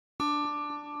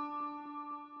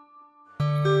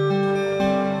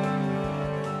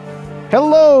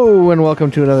Hello, and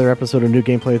welcome to another episode of New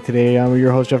Gameplay. Today, I'm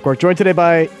your host, Jeff Cork, joined today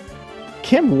by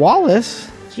Kim Wallace.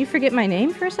 Did you forget my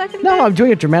name for a second? No, I'm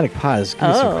doing a dramatic pause. Give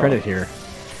me some credit here.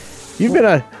 You've been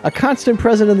a constant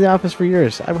present in the office for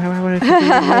years. I want to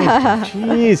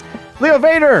Jeez. Leo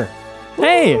Vader!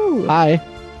 Hey! Woo. Hi.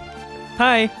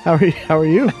 Hi. How are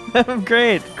you? I'm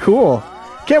great. Cool.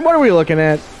 Kim, what are we looking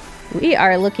at? We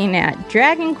are looking at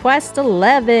Dragon Quest XI.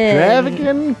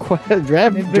 Dragon Quest.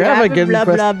 Blah,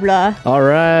 blah, blah. All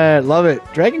right, love it.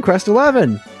 Dragon Quest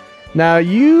XI. Now,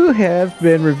 you have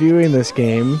been reviewing this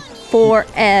game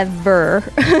Forever.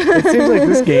 It seems like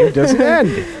this game doesn't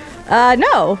end.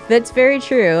 No, that's very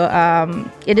true.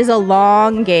 It is a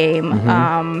long game.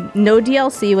 No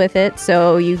DLC with it,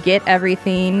 so you get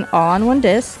everything all on one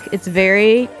disc. It's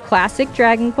very classic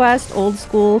Dragon Quest, old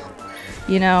school,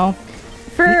 you know.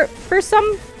 For some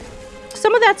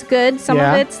of that's good. Some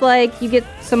of it's like you get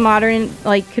some modern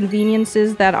like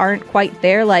conveniences that aren't quite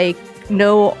there. Like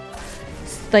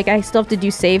I still have to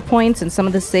do save points, and some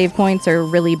of the save points are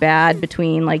really bad.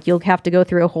 Between like you'll have to go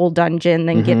through a whole dungeon,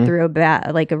 then get through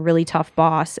a really tough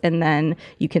boss, and then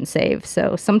you can save.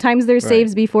 So sometimes there's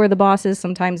saves before the bosses,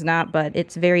 sometimes not, but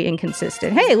it's very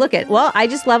inconsistent. Hey, look it. Well, I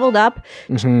just leveled up.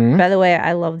 By the way,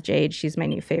 I love Jade. She's my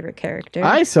new favorite character.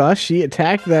 I saw she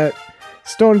attacked that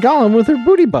stone golem with her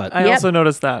booty butt. I also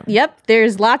noticed that. Yep,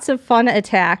 there's lots of fun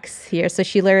attacks here. So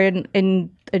she learned in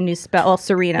a new spell. Well,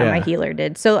 Serena, my healer,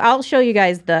 did. So I'll show you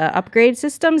guys the upgrade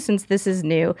system since this is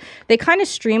new. They kind of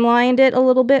streamlined it a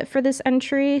little bit for this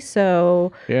entry.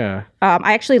 So I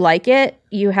actually like it.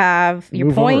 You have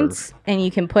your points, and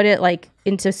you can put it like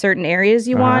into certain areas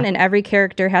you want, and every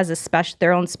character has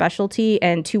their own specialty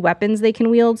and 2 weapons they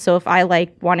can wield. So if I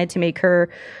wanted to make her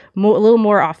a little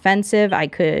more offensive, I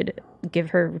could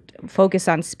give her focus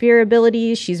on spear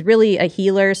abilities. She's really a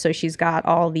healer, so she's got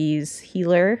all these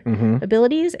healer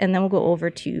abilities. And then we'll go over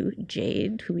to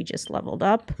Jade, who we just leveled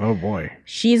up. Oh boy.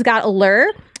 She's got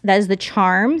Allure. That is the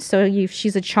charm. So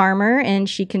she's a charmer, and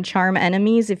she can charm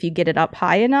enemies if you get it up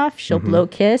high enough. She'll blow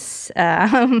kiss.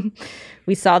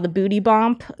 We saw the booty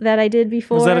bump that I did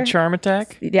before. Was that a charm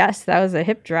attack? Yes, that was a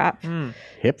hip drop.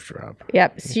 Hip drop.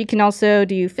 Yep. She can also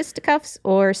do fisticuffs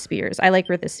or spears. I like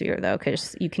her with the spear though,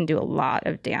 because you can do a lot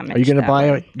of damage. Are you gonna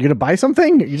buy? You gonna buy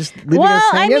something? You're just leaving us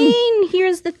hanging? I mean,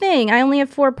 here's the thing. I only have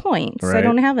 4 points. Right. I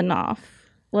don't have enough.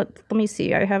 Let me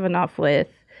see. I have enough with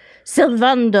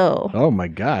Sylvando. Oh my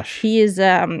gosh. He is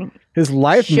his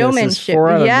life is 4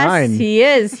 out of 9. Yes, he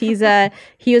is.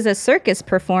 He was a circus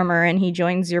performer, and he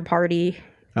joins your party.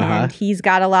 And he's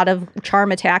got a lot of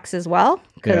charm attacks as well,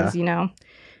 because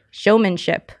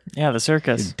showmanship. Yeah, the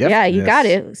circus. Yeah, you got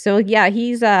it. So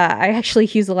he's I actually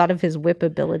use a lot of his whip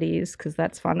abilities because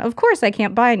that's fun. Of course, I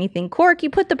can't buy anything. Cork, you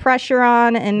put the pressure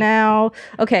on, and now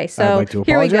so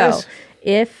here we go.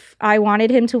 If I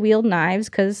wanted him to wield knives,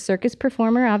 because circus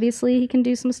performer, obviously he can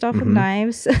do some stuff with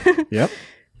knives. Yep.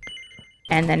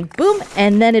 And then boom,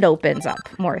 and then it opens up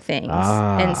more things.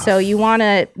 And so you want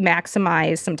to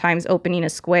maximize sometimes opening a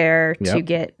square to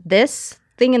get this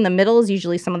thing in the middle is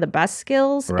usually some of the best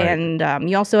skills. Right. And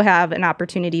you also have an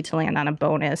opportunity to land on a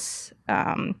bonus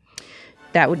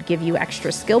that would give you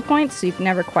extra skill points. So you can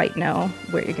never quite know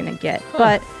where you're going to get.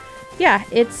 But yeah,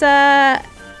 it's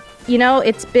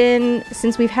it's been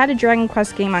since we've had a Dragon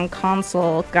Quest game on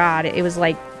console. God, it was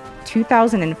like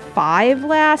 2005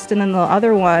 last, and then the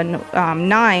other one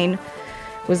 9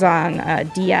 was on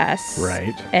DS,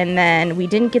 right? And then we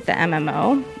didn't get the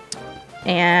MMO,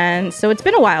 and so it's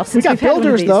been a while since we got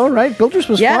Builders though, right? Builders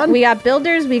was fun. We got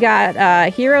Builders, we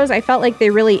got Heroes. I felt like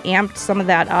they really amped some of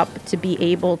that up to be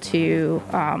able to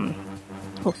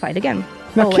we'll fight again.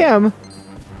 Now Kim,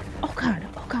 oh god,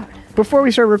 before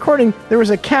we started recording, there was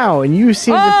a cow, and you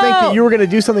seemed to think that you were going to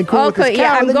do something cool with this cow.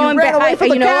 Yeah, I'm and then going you ran away from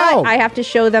the cow. I have to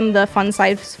show them the Fun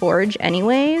Size Forge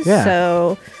anyways. Yeah.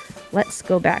 So let's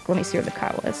go back. Let me see where the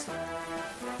cow is.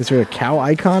 Is there a cow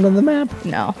icon on the map?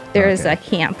 No, there is a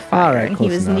campfire, all right, and he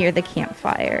was near the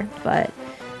campfire. But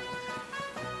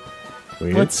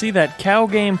let's see that cow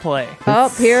gameplay.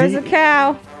 Here's a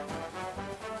cow.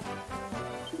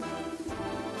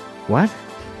 What?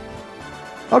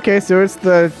 Okay, so it's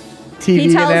the TV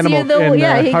he tells and animal you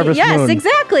the Harvest yes, Moon.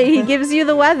 Exactly. He gives you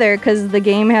the weather because the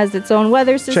game has its own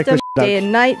weather system, day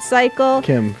and night cycle.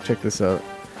 Kim, check this out.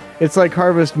 It's like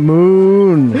Harvest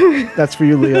Moon. That's for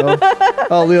you, Leo.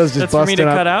 Oh, Leo's just That's for me busting to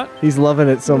up. cut out? He's loving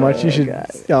it so much. You should. God.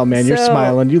 Oh man, you're So,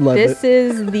 smiling. You love this it.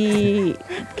 is the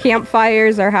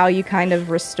campfires are how you kind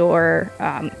of restore.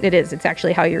 It's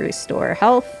actually how you restore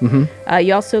health.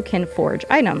 You also can forge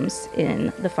items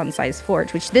in the fun size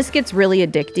forge, which this gets really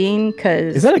addicting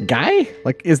because. Is that a guy?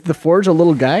 Like, is the forge a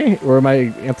little guy, or am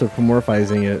I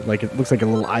anthropomorphizing it? Like, it looks like a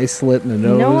little eye slit and a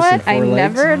nose. You know and what? I four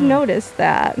legs. never noticed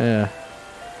that. Yeah.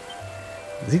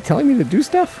 Is he telling me to do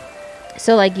stuff?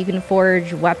 So, like, you can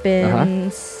forge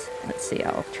weapons. Let's see.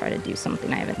 I'll try to do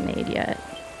something I haven't made yet.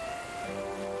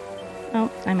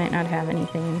 Oh, I might not have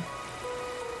anything.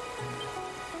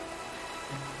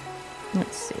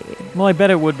 Let's see. Well, I bet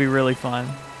it would be really fun.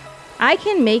 I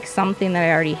can make something that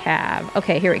I already have.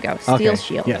 Okay, here we go. Steel Okay,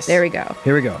 shield. yes. There we go.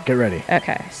 Here we go. Get ready.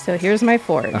 Okay, so here's my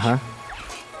forge.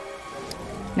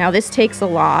 Now, this takes a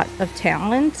lot of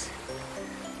talent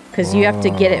because you have to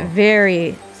get it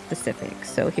very specific.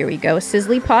 So here we go.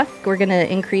 Sizzly puff. We're going to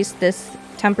increase this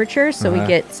temperature so we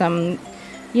get some,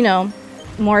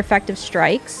 more effective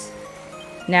strikes.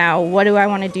 Now, what do I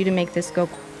want to do to make this go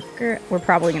quicker? We're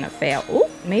probably going to fail. Oh,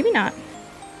 maybe not.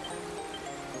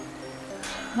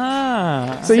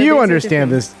 Ah. So these you are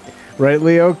understand different. this, right,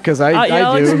 Leo? Because I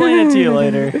I'll do. explain it to you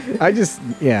later. I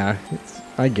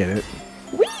get it.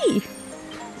 Whee!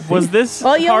 Was this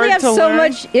Well, you hard only have to so learn?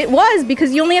 much. It was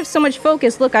because you only have so much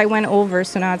focus. Look, I went over,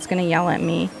 so now it's going to yell at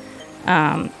me.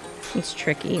 It's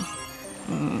tricky.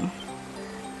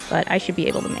 But I should be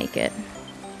able to make it.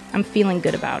 I'm feeling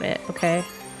good about it, okay?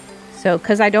 So,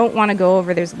 because I don't want to go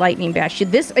over, there's lightning bash.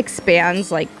 This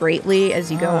expands, like, greatly as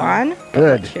you go on.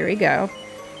 Good. Here we go.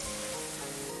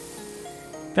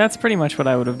 That's pretty much what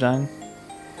I would have done.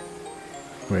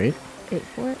 Wait. Wait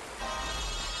for it.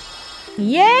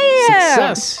 Yeah!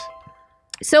 Success.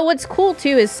 So what's cool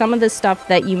too is some of the stuff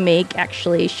that you make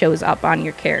actually shows up on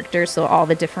your character. So all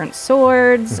the different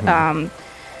swords,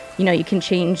 you can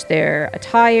change their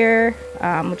attire,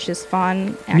 which is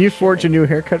fun. Can you forge a new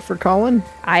haircut for Colin?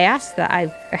 I asked that.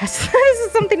 This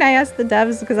is something I asked the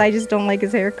devs because I just don't like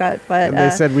his haircut. But And they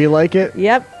said we like it?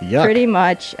 Yep, Yuck. pretty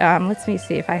much. Let me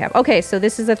see if I have. Okay, so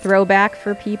this is a throwback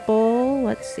for people.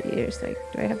 Let's see. There's like,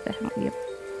 do I have the helmet? Yep.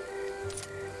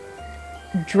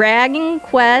 Dragon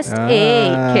Quest VIII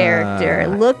character.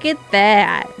 Look at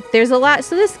that. There's a lot.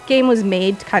 So this game was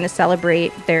made to kind of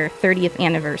celebrate their 30th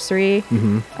anniversary.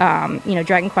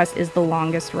 Dragon Quest is the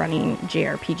longest running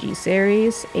JRPG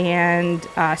series. And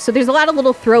so there's a lot of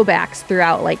little throwbacks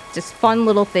throughout, like just fun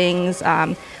little things.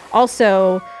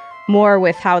 Also, more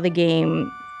with how the game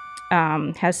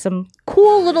has some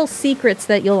cool little secrets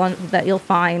that you'll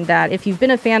find that if you've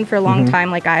been a fan for a long time,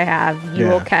 like I have, you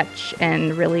will catch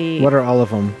and really. What are all of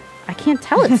them? I can't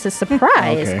tell. It's a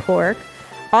surprise, Okay. Cork.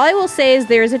 All I will say is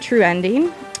there is a true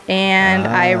ending, and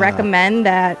I recommend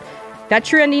that. That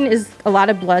true ending is a lot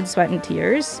of blood, sweat, and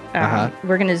tears.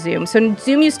 We're going to zoom. So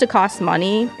zoom used to cost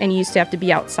money, and you used to have to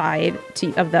be outside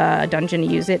of the dungeon to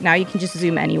use it. Now you can just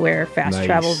zoom anywhere, fast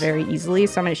travel very easily.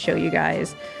 So I'm going to show you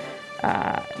guys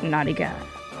Naughty Dog.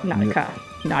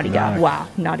 Wow,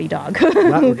 Naughty Dog.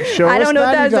 Show I us don't know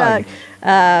what Naughty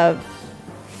that's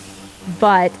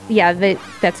but yeah,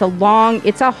 that's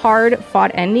it's a hard fought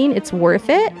ending. It's worth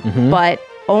it, but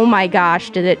oh my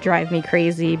gosh, did it drive me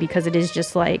crazy because it is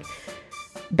just like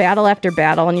battle after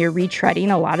battle and you're retreading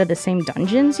a lot of the same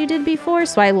dungeons you did before.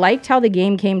 So I liked how the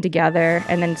game came together,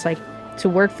 and then it's like to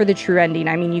work for the true ending,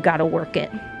 I mean, you got to work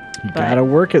it. You gotta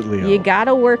work it, Leo. You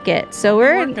gotta work it. So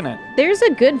Working it. there's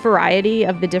a good variety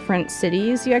of the different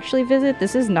cities you actually visit.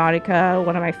 This is Nautica,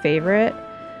 one of my favorite.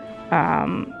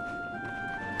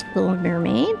 Little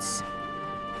Mermaids.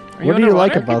 What do you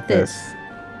like underwater? about this?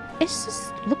 It's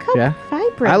just, look how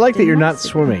vibrant. I like that and you're not messy.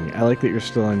 swimming. I like that you're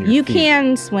still on your You feet.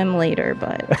 can swim later,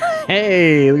 but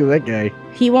Hey, look at that guy.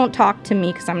 he won't talk to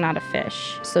me because I'm not a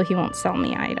fish, so he won't sell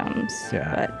me items.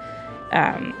 Yeah.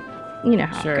 But, you know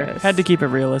how Sure. it goes. Had to keep it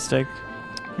realistic.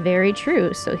 Very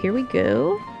true. So here we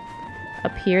go.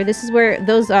 Up here, this is where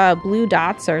those blue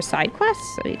dots are side quests,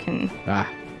 so you can...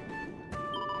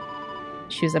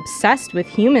 She was obsessed with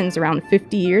humans around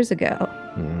 50 years ago.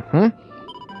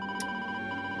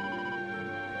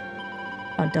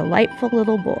 A delightful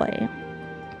little boy.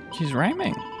 She's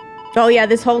rhyming. Oh yeah,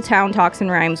 this whole town talks in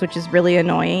rhymes, which is really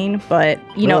annoying. But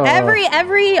you know, every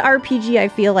RPG I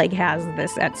feel like has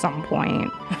this at some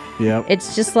point. Yep.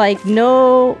 It's just like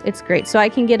no, it's great. So I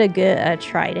can get a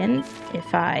trident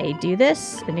if I do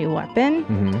this, a new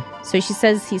weapon. So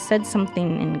he said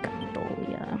something in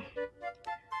Gondolia.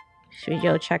 Should we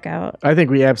go check out? I think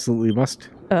we absolutely must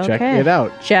check it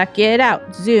out. Check it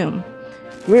out. Zoom.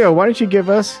 Leo, why don't you give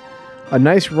us A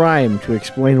nice rhyme to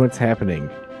explain what's happening.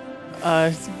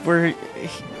 We're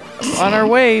on our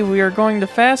way. We are going to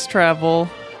fast travel.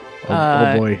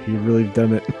 Oh boy, you've really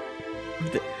done it.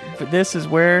 This is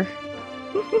where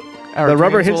the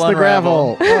rubber hits the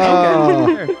gravel. Oh,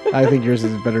 Okay, sure. I think yours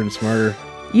is better and smarter.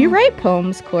 You write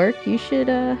poems, Cork. You should.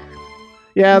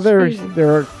 Yeah, That's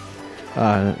they're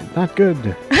not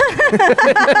good.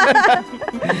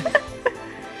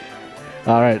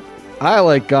 All right. I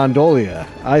like Gondolia.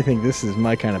 I think this is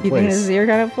my kind of You place. think this is your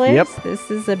kind of place? Yep.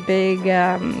 This is a big.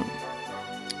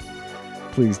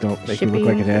 Please don't make me look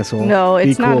like an asshole. No,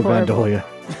 it's Be not cool, horrible. Gondolia.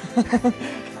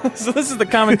 So this is the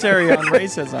commentary on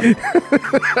racism.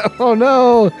 Oh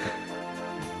no!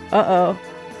 Uh-oh.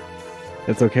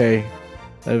 It's okay.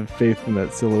 I have faith in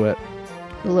that silhouette.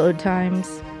 Load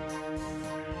times.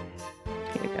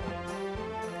 Here we go.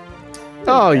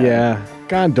 Oh yeah,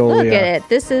 Gondolia. Look at it.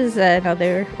 This is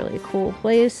another really cool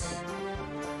place.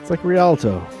 It's like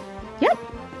Rialto. Yep.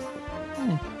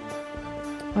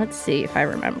 Let's see if I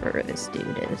remember who this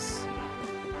dude is.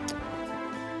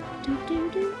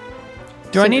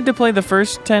 Do I need to play the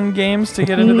first 10 games to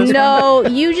get into this one? No,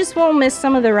 you just won't miss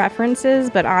some of the references,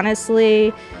 but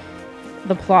honestly,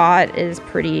 the plot is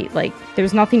pretty, like,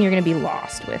 there's nothing you're going to be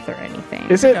lost with or anything.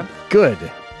 Is it Yeah. good?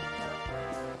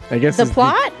 I guess The is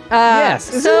plot?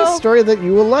 yes. Is it a story that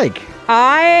you will like?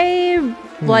 I,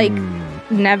 like,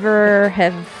 never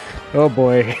have... Oh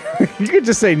boy, you could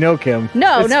just say no, Kim.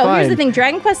 No, It's no, here's fine. the thing.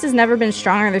 Dragon Quest has never been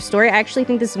stronger in their story. I actually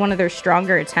think this is one of their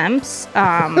stronger attempts.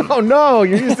 Oh no,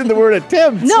 you're using the word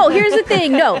attempt. No, here's the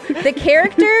thing. No, the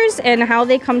characters and how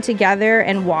they come together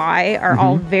and why are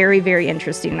all very, very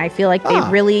interesting. And I feel like they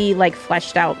really like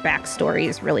fleshed out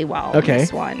backstories really well in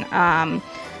this one.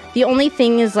 The only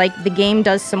thing is like the game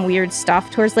does some weird stuff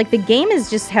towards like the game is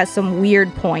just has some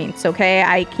weird points. Okay,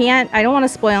 I don't want to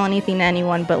spoil anything to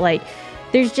anyone, but like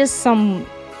there's just some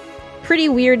pretty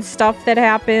weird stuff that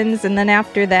happens, and then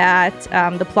after that,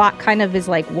 the plot kind of is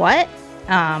like what?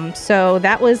 So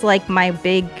that was like my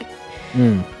big.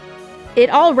 It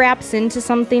all wraps into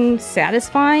something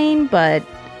satisfying, but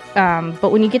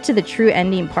when you get to the true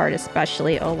ending part,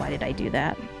 especially, oh, why did I do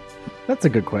that? That's a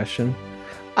good question.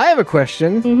 I have a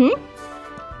question.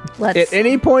 Let's. At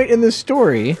any point in the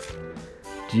story,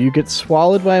 do you get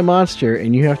swallowed by a monster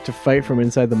and you have to fight from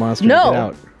inside the monster to get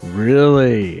out?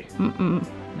 Really?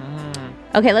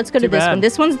 Okay, let's go to Too this bad. one.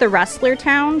 This one's the Wrestler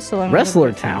Town. So let me Wrestler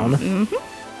go to the Town?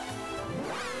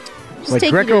 Just Like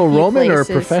take you to a few Greco-Roman or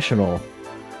places. professional?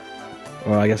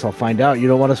 Well, I guess I'll find out. You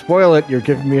don't want to spoil it. You're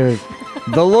giving me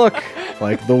the look.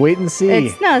 Like the wait and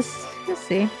see. You'll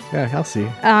see. Yeah, I'll see.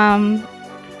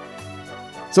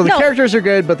 So the No. characters are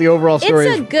good, but the overall story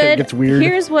It's a good. gets weird.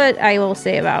 Here's what I will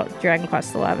say about Dragon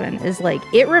Quest XI is like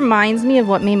it reminds me of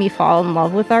what made me fall in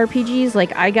love with RPGs.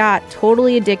 Like I got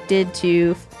totally addicted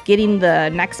to getting the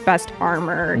next best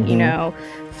armor. You know,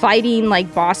 fighting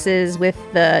like bosses with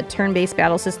the turn-based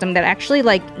battle system. That actually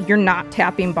like you're not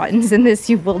tapping buttons in this.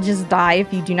 You will just die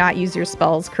if you do not use your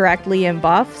spells correctly and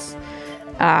buffs.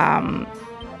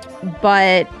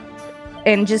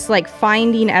 And just like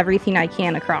finding everything I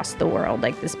can across the world,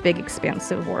 like this big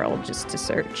expansive world just to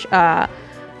search.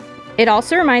 It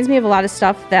also reminds me of a lot of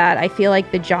stuff that I feel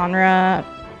like the genre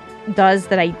does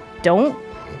that I don't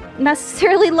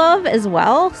necessarily love as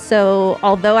well. So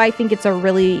although I think it's a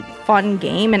really fun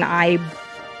game and I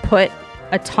put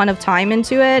a ton of time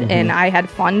into it and I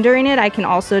had fun during it, I can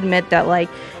also admit that like,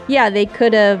 yeah, they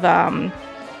could have...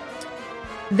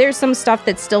 there's some stuff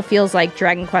that still feels like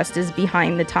Dragon Quest is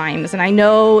behind the times. And I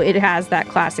know it has that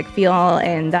classic feel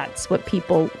and that's what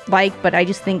people like, but I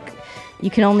just think you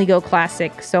can only go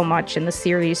classic so much and the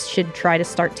series should try to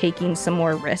start taking some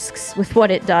more risks with what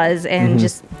it does and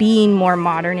just being more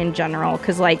modern in general.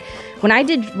 Cause like when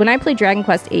I played Dragon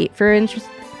Quest VIII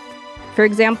for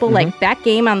example, like that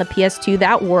game on the PS2,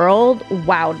 that world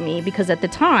wowed me because at the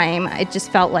time it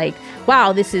just felt like,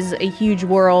 wow, this is a huge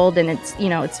world and it's, you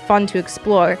know, it's fun to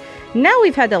explore. Now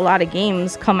we've had a lot of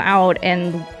games come out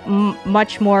and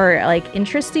much more like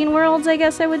interesting worlds, I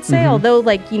guess I would say. Although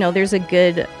like, you know, there's a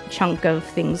good chunk of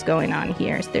things going on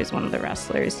here. So there's one of the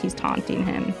wrestlers, he's taunting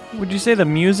him. Would you say the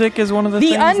music is one of the The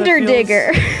things that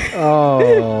Underdigger.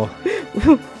 Oh.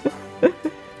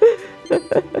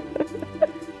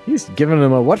 He's giving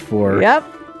him a what for? Yep.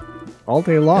 All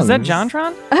day long. Is that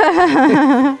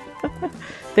JonTron?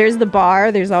 There's the bar.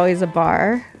 There's always a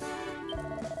bar.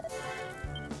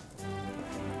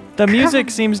 The music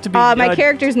seems to be... My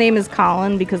character's name is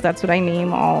Colin because that's what I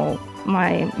name all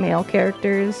my male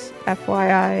characters,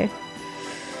 FYI.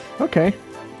 Okay.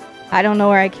 I don't know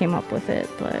where I came up with it,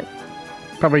 but...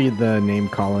 Probably the name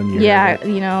Colin. Yeah,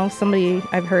 you know, somebody...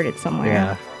 I've heard it somewhere.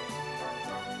 Yeah.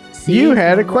 You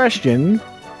had a question,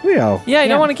 Leo. Yeah, I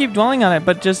don't want to keep dwelling on it,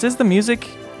 but just is the music...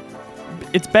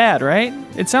 It's bad, right?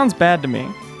 It sounds bad to me.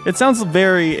 It sounds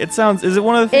very... Is it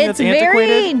one of the things that's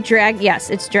antiquated? It's very... Yes,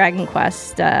 it's Dragon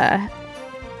Quest.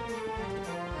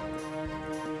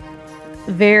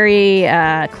 Very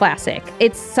classic.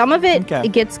 It's some of it.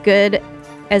 It gets good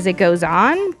as it goes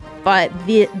on, but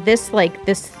this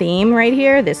theme right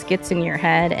here, this gets in your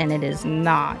head, and it is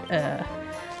not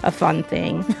a fun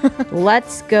thing.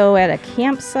 Let's go at a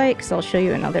campsite because I'll show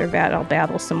you another battle. I'll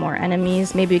battle some more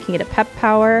enemies. Maybe we can get a pep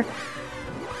power.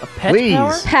 A pet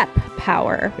power? Pep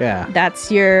power. Yeah.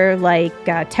 That's your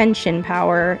tension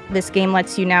power. This game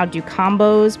lets you now do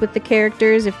combos with the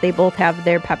characters if they both have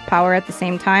their pep power at the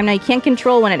same time. Now you can't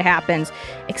control when it happens,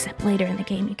 except later in the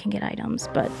game you can get items,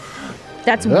 but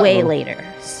that's way later.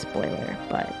 Spoiler,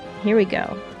 but here we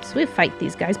go. So we fight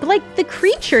these guys, but the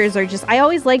creatures are just, I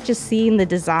always like just seeing the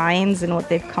designs and what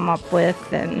they've come up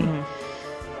with, and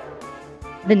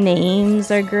the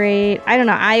names are great. I don't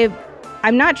know.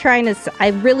 I'm not trying to... I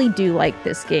really do like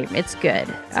this game. It's good.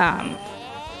 I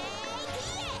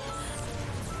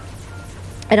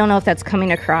don't know if that's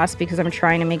coming across because I'm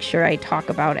trying to make sure I talk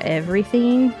about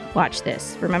everything. Watch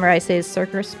this. Remember I say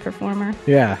circus performer?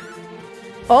 Yeah.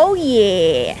 Oh,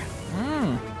 yeah.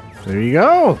 There you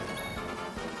go.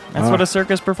 That's what a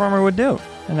circus performer would do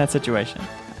in that situation.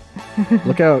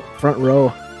 Look out, front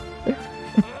row.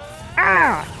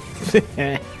 Ah!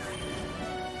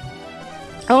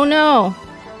 Oh no!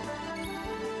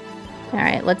 All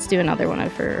right, let's do another one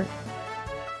of her.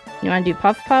 You want to do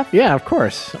Puff Puff? Yeah, of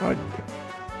course.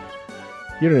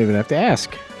 You don't even have to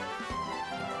ask.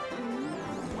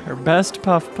 Her best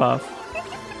Puff Puff.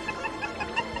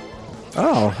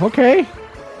 Oh, okay.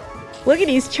 Look at,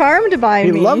 he's charmed by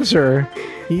me. He loves her.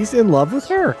 He's in love with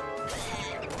her.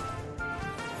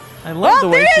 I love the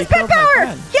way she killed my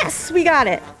friend. Yes, we got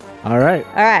it. All right.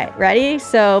 All right, ready?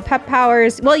 So pep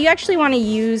powers. Well, you actually want to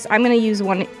use... I'm going to use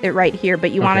one right here,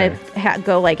 but you want to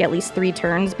go at least 3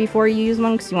 turns before you use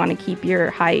one because you want to keep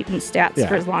your height and stats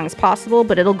for as long as possible,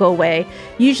 but it'll go away.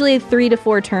 Usually 3 to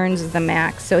 4 turns is the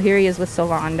max. So here he is with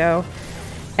Solando.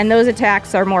 And those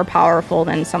attacks are more powerful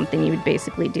than something you would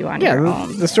basically do on your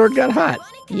own. The sword got hot.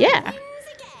 Yeah.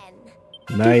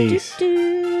 Nice.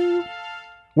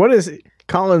 What is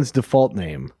Colin's default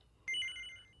name?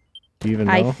 Do you even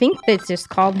know? I think they just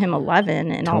called him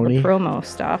 11 and all the promo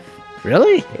stuff.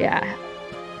 Really? Yeah.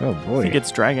 Oh boy. I think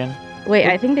it's Dragon. Wait,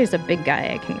 I think there's a big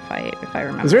guy I can fight if I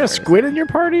remember. Is there a squid in your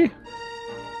party?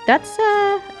 That's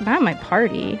not my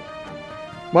party.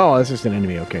 Well, that's just an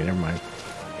enemy. Okay, never mind.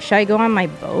 Should I go on my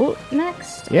boat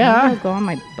next? Yeah. I'll go on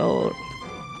my boat.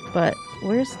 But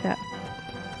where's that?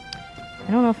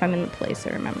 I don't know if I'm in the place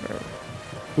I remember.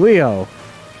 Leo.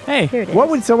 Hey. Here it is. What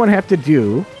would someone have to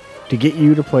do to get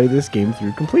you to play this game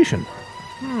through completion?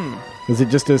 Is it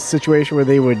just a situation where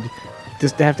they would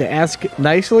just have to ask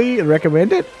nicely and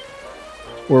recommend it?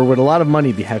 Or would a lot of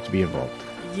money have to be involved?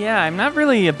 Yeah, I'm not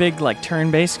really a big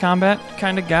turn-based combat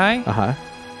kind of guy. Uh-huh.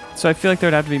 So I feel like there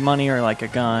would have to be money or a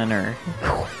gun or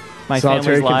my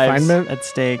Solitary family's lives confinement? at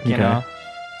stake, you know.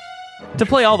 To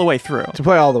play all the way through. To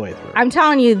play all the way through. I'm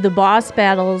telling you, the boss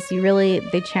battles,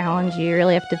 they challenge you. You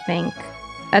really have to think.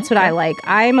 That's what I like.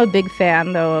 I'm a big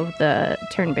fan, though, of the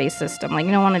turn-based system.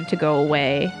 You don't want it to go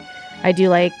away. I do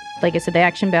like I said, the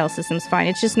action battle system's fine.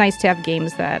 It's just nice to have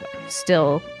games that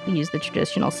still use the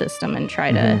traditional system and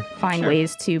try to find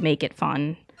ways to make it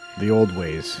fun. The old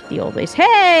ways. The old ways.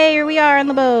 Hey, here we are on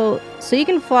the boat. So you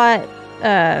can fly,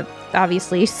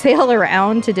 obviously, sail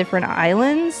around to different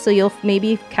islands. So you'll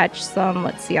maybe catch some,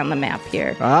 let's see on the map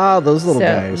here. Ah, those little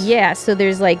guys. Yeah, so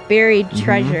there's buried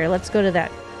treasure. Let's go to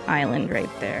that island right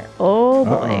there. Oh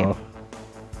boy.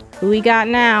 Who we got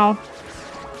now?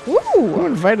 Woo! Who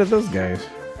invited those guys?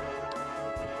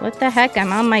 What the heck?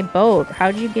 I'm on my boat.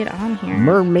 How'd you get on here?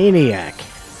 Mermaniac.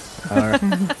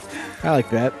 I like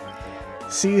that.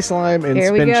 Sea slime and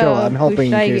Here we go. spinchilla. I'm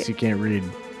helping in Who should I case you can't read.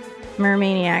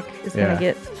 Mermaniac is gonna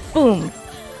get boom.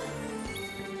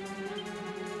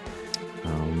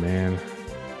 Oh man.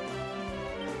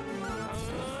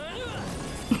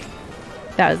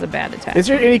 That was a bad attack. Is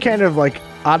there any kind of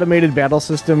automated battle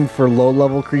system for low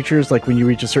level creatures? When you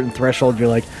reach a certain threshold, you're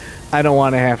like, I don't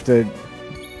want to have to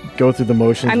go through the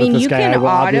motions with this guy. I will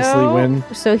obviously win.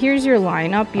 So here's your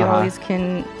lineup. You always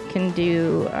can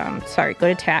do. Go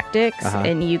to tactics,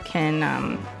 and you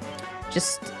can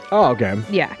just. Oh, okay.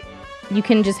 Yeah, you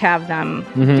can just have them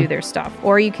do their stuff,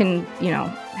 or you can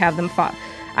have them follow.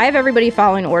 I have everybody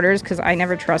following orders because I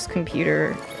never trust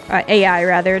AI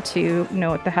rather, to know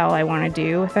what the hell I want to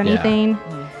do with anything.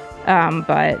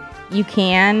 But you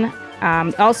can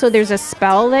Also, there's a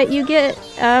spell that you get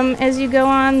as you go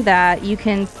on that you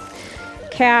can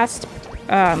cast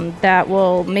that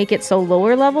will make it so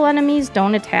lower level enemies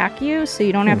don't attack you, so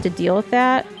you don't have to deal with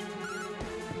that.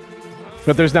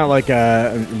 But there's not like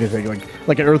an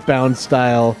Earthbound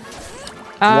style.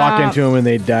 Walk into them and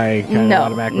they die kind of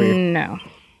automatically. No.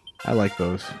 I like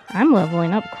those. I'm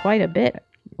leveling up quite a bit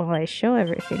while I show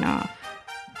everything off.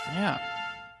 Yeah.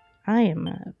 I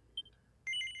am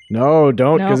No,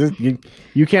 don't, because you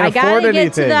can't afford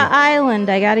anything. I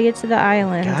gotta get to the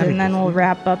island. And then we'll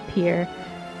wrap up here.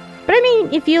 But I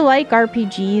mean, if you like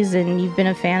RPGs and you've been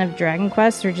a fan of Dragon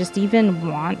Quest, or just even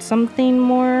want something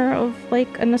more of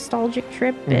like a nostalgic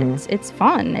trip, it's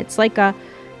fun. It's like a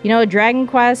Dragon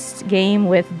Quest game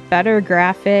with better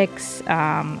graphics,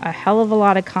 a hell of a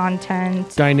lot of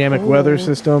content, dynamic weather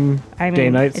system,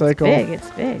 day-night cycle. It's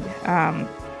big.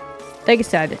 Like I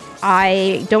said,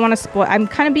 I don't want to spoil. I'm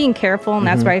kind of being careful, and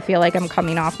that's why I feel like I'm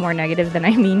coming off more negative than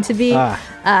I mean to be,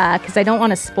 because I don't want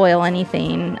to spoil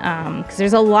anything. Because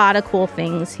there's a lot of cool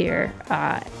things here.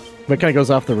 But it kind of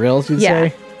goes off the rails, you'd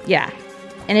say? Yeah.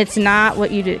 And it's not what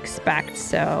you'd expect,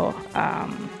 so...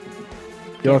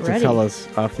 You'll have to tell us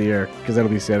off the air, because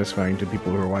that'll be satisfying to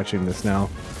people who are watching this now.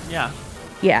 Yeah.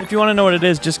 Yeah. If you want to know what it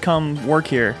is, just come work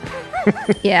here.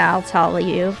 Yeah, I'll tell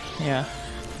you. Yeah.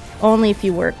 Only if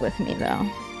you work with me, though.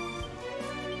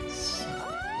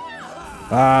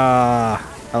 I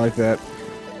like that.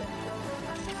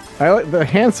 I like the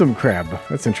handsome crab.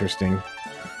 That's interesting.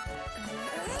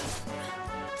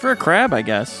 For a crab, I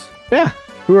guess. Yeah.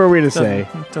 Who are we to say?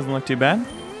 Doesn't look too bad.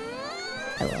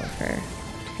 I love her,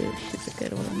 too. She's a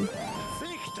good one.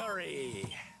 Victory!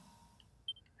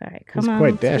 All right, come He's on.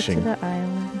 quite dashing. To the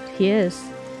island. He is.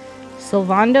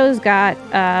 Sylvando's got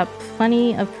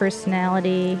plenty of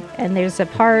personality, and there's a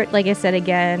part, like I said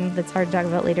again, that's hard to talk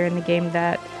about later in the game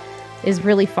that is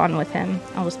really fun with him.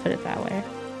 I'll just put it that way.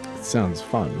 It sounds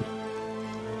fun.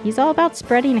 He's all about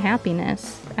spreading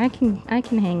happiness. I can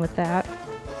hang with that.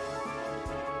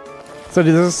 So,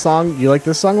 you like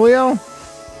this song, Leo?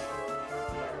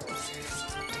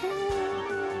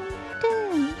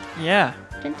 Yeah.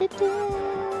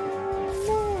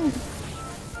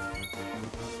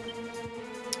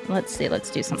 Let's see. Let's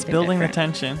do something. It's building different. the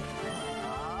tension.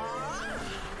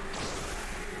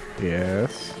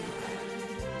 Yes.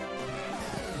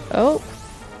 Oh.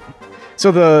 So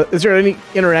is there any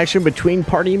interaction between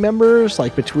party members?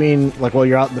 Like while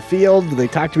you're out in the field, do they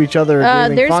talk to each other? Do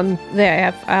anything fun?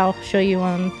 I'll show you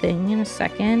one thing in a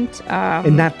second.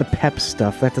 And not the pep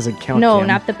stuff. That doesn't count. No, Kim.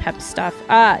 not the pep stuff.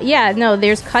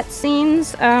 There's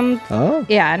cutscenes. Oh.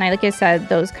 Yeah, and like I said,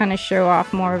 those kind of show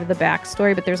off more of the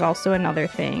backstory, but there's also another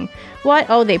thing. What?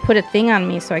 Oh, they put a thing on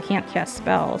me so I can't cast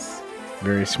spells.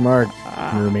 Very smart,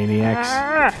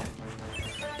 Mermaniacs.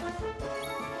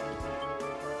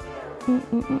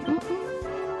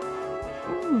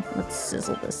 Let's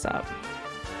sizzle this up.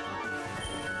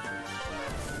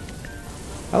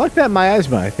 I like that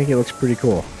miasma. I think it looks pretty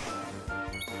cool.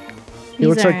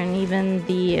 These aren't even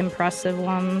the impressive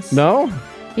ones. No?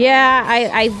 Yeah,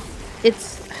 I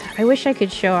wish I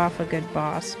could show off a good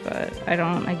boss, but I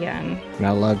don't, again.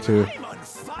 Not allowed to.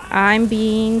 I'm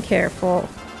being careful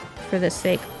for the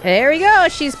sake. There we go.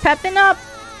 She's pepping up.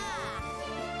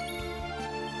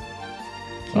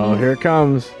 Oh, here it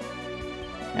comes.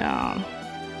 No.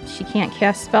 She can't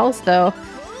cast spells, though.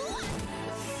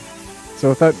 So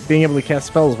without being able to cast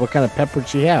spells, what kind of pep would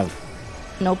she have?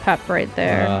 No pep right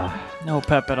there. No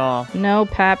pep at all. No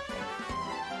pep.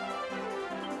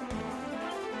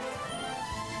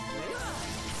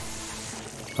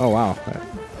 Oh, wow.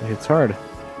 It's hard.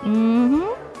 Mm-hmm.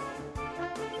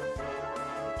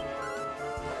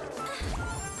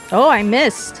 Oh, I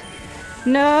missed.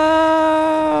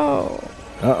 No.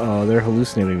 Uh-oh, they're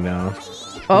hallucinating now.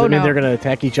 Oh, Does that mean they're going to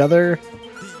attack each other?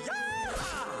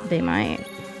 They might.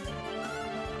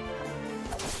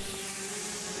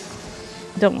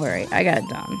 Don't worry, I got it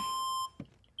done.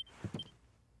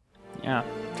 Yeah.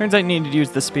 Turns out you need to use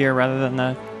the spear rather than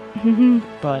the...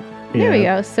 But... There we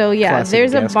go. So, yeah, Classic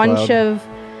there's a gas bunch cloud. of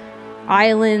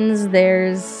islands.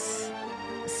 There's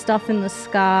stuff in the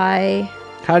sky.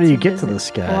 How do you get to the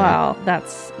sky? Well,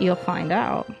 you'll find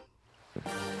out.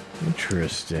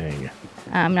 Interesting.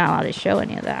 I'm not allowed to show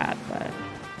any of that, but...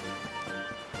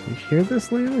 You hear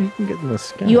this, Leo? You can get in the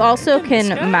sky. You also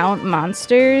can mount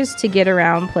monsters to get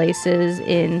around places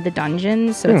in the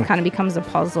dungeons, so it kind of becomes a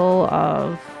puzzle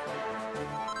of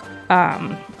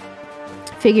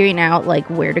figuring out like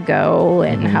where to go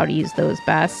and how to use those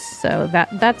best. So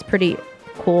that's pretty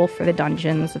cool for the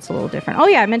dungeons. It's a little different. Oh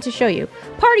yeah, I meant to show you.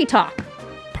 Party talk.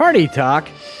 Party talk?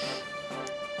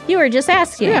 You were just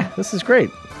asking. Yeah, this is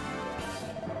great.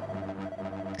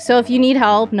 So if you need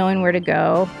help knowing where to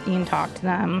go, you can talk to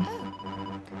them.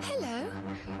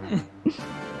 Hello.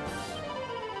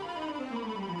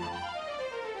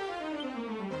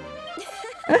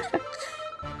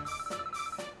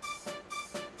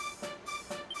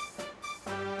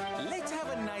 Let's have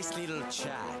a nice little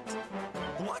chat.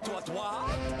 What?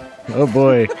 Oh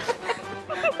boy.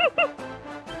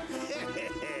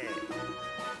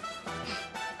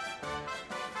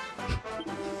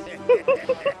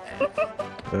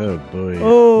 Oh boy.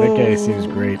 That guy seems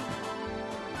great.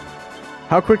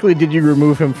 How quickly did you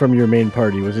remove him from your main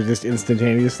party? Was it just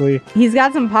instantaneously? He's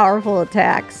got some powerful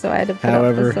attacks, so I had to put up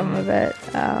However, with some of it.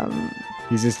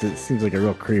 It seems like a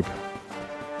real creep.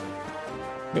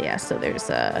 Yeah, so there's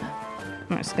I'm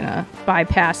just gonna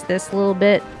bypass this a little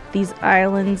bit. These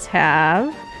islands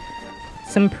have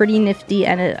some pretty nifty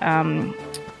and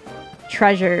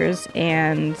treasures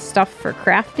and stuff for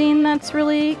crafting that's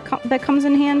really that comes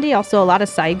in handy. Also, a lot of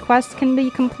side quests can be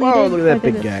completed. Oh, look at that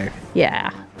big guy. Yeah,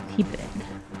 he big.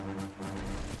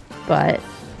 But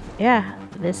yeah,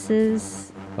 this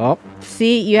is. Oh.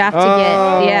 See, you have to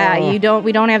get. Yeah, you don't.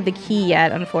 We don't have the key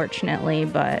yet, unfortunately.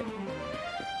 But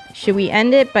should we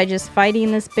end it by just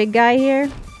fighting this big guy here?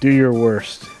 Do your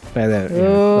worst. By that.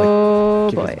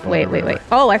 Oh boy! Wait!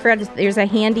 Oh, I forgot. There's a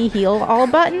handy heal all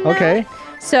button. Now. Okay.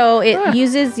 So it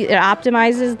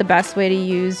optimizes the best way to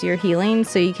use your healing,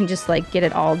 so you can just like get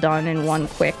it all done in one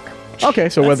quick. Okay,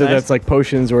 so That's whether nice. that's like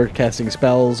potions or casting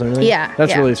spells or anything. Yeah,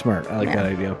 That's yeah. really smart. I like that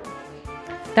idea.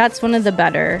 That's one of the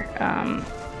better.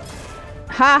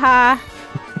 Haha.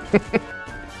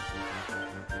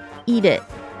 Eat it.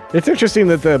 It's interesting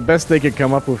that the best they could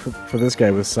come up with for this guy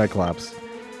was Cyclops.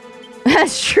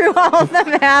 That's true. All of them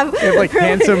have. They have like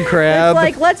handsome crab. It's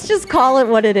like, let's just call it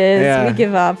what it is. Yeah. We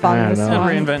give up I on don't this know. Not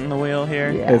one. reinventing the wheel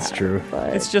here. Yeah, It's true.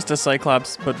 but- It's just a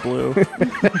Cyclops, but blue.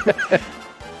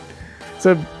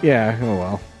 So yeah, oh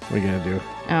well. What are you gonna do?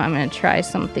 Oh, I'm going to try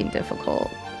something difficult.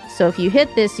 So if you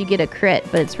hit this, you get a crit,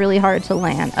 but it's really hard to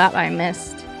land. Oh, I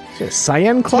missed. Just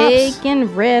Cyan Clops?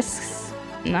 Taking risks.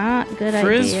 Not good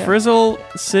Frizz, idea. frizzle,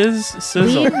 sizz, We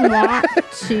sizzle. want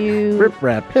to Rip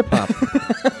rap, hip hop.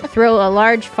 throw a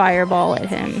large fireball at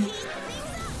him.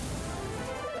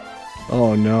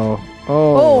 Oh no.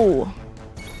 Oh. Oh!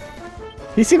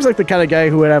 He seems like the kind of guy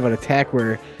who would have an attack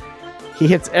where he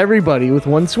hits everybody with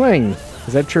one swing.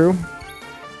 Is that true?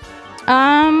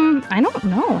 I don't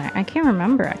know. I can't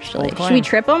remember, actually. Bold Should we claim.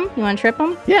 trip him? You want to trip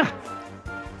him? Yeah.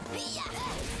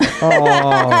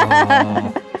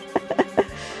 Oh.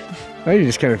 Well, you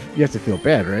just kind of you have to feel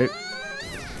bad, right?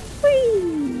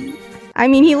 Whee! I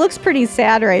mean, he looks pretty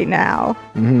sad right now.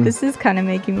 Mhm. This is kind of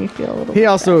making me feel a little He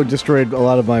also destroyed a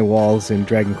lot of my walls in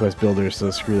Dragon Quest Builders, so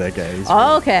screw that guy. He's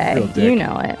Okay, real dick. you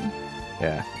know it.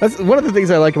 Yeah, that's one of the things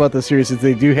I like about this series is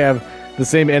they do have the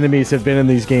same enemies have been in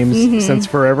these games since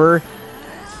forever.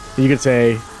 You could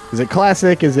say, is it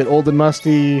classic? Is it old and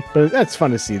musty? But that's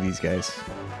fun to see these guys.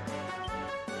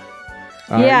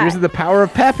 All right, Yeah. using the power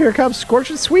of Pep, here comes Scorch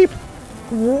and Sweep.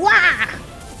 Wah!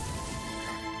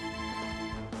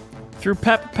 Through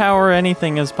pep power,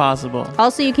 anything is possible.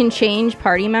 Also, you can change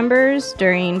party members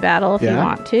during battle if you Yeah.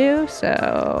 want to.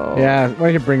 So Yeah, why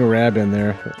don't you bring a Rab in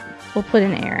there? we'll put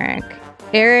in Eric.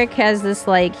 Eric has this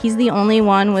like he's the only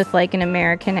one with like an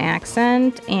American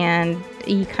accent, and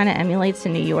he kind of emulates a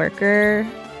New Yorker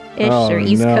ish Oh, or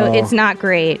East no. Coast. It's not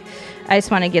great. I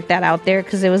just want to get that out there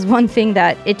because it was one thing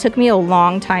that it took me a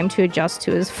long time to adjust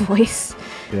to his voice.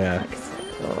 Yeah.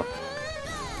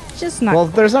 It's just not. Well,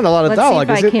 there's not a lot of Let's dialogue,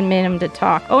 see if is I it? can get him to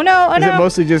talk. Oh no! Oh Is it no!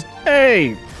 mostly just,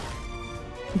 hey?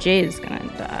 Jade's gonna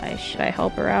die. Should I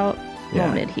help her out? Yeah.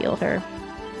 Won't it heal her?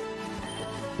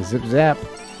 Zip zap.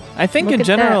 I think Look in at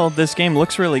general this game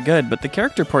looks really good, but the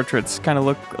character portraits kind of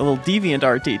look a little deviant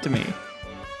arty to me.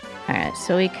 All right,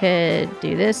 so we could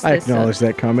do this. I this, acknowledge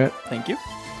that comment. Thank you.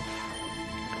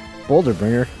 Boulder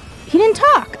Bringer. He didn't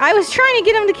talk. I was trying to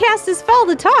get him to cast his spell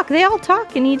to talk. They all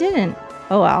talk, and he didn't.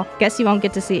 Oh well. Guess you won't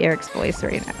get to see Eric's voice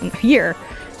right now. Here,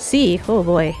 see. Oh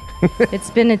boy, it's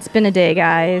been a day,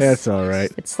 guys. That's all right.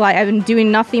 It's like I've been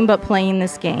doing nothing but playing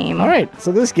this game. All right,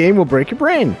 so this game will break your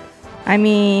brain. I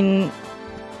mean,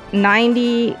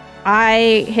 90.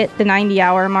 I hit the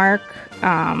 90-hour mark,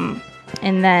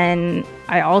 and then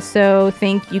I also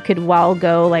think you could well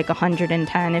go like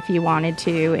 110 if you wanted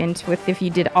to, if you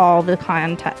did all the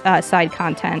side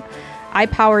content. I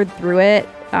powered through it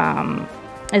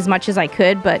as much as I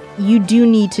could, but you do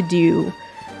need to do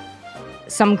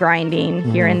some grinding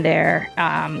here and there.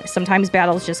 Sometimes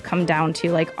battles just come down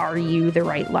to like, are you the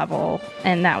right level?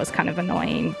 And that was kind of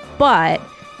annoying. But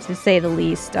to say the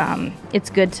least. It's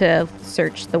good to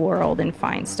search the world and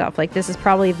find stuff. Like, this is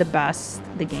probably the best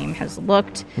the game has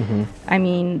looked. I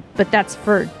mean, but that's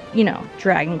for,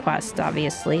 Dragon Quest,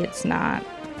 obviously.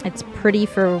 It's pretty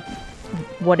for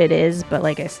what it is, but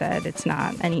like I said, it's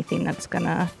not anything that's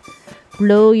gonna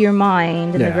blow your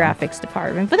mind in the graphics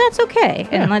department. But that's okay.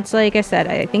 Yeah. And that's, like I said,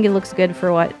 I think it looks good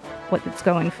for what it's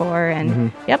going for.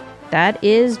 And yep, that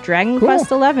is Dragon Quest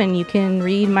XI. You can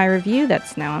read my review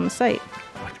that's now on the site.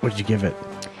 What did you give it?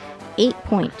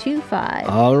 8.25.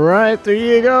 All right, there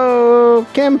you go.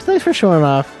 Kim, thanks for showing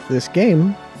off this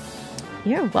game.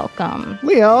 You're welcome.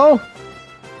 Leo.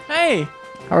 Hey.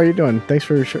 How are you doing? Thanks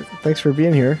for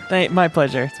being here. My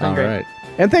pleasure. It's been great. All right.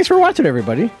 And thanks for watching,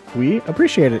 everybody. We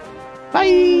appreciate it.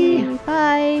 Bye.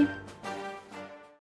 Bye.